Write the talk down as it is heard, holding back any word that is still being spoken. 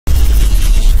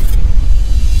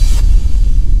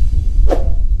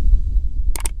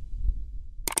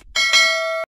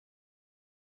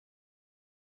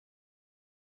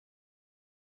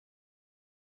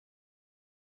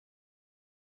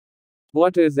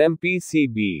What is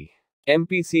MPCB?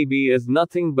 MPCB is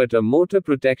nothing but a motor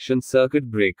protection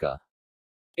circuit breaker.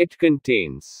 It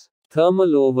contains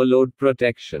thermal overload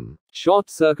protection, short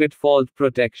circuit fault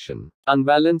protection,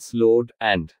 unbalanced load,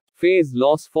 and phase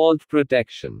loss fault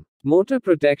protection. Motor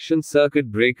protection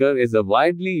circuit breaker is a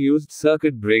widely used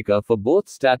circuit breaker for both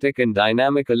static and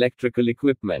dynamic electrical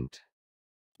equipment.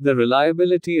 The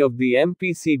reliability of the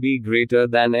MPCB greater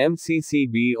than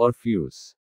MCCB or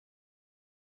fuse.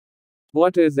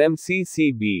 What is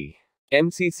MCCB?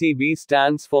 MCCB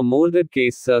stands for Molded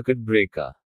Case Circuit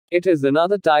Breaker. It is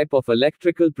another type of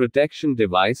electrical protection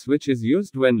device which is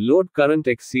used when load current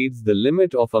exceeds the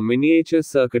limit of a miniature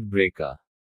circuit breaker.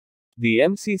 The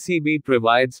MCCB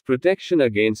provides protection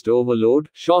against overload,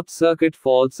 short circuit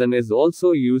faults, and is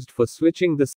also used for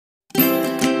switching the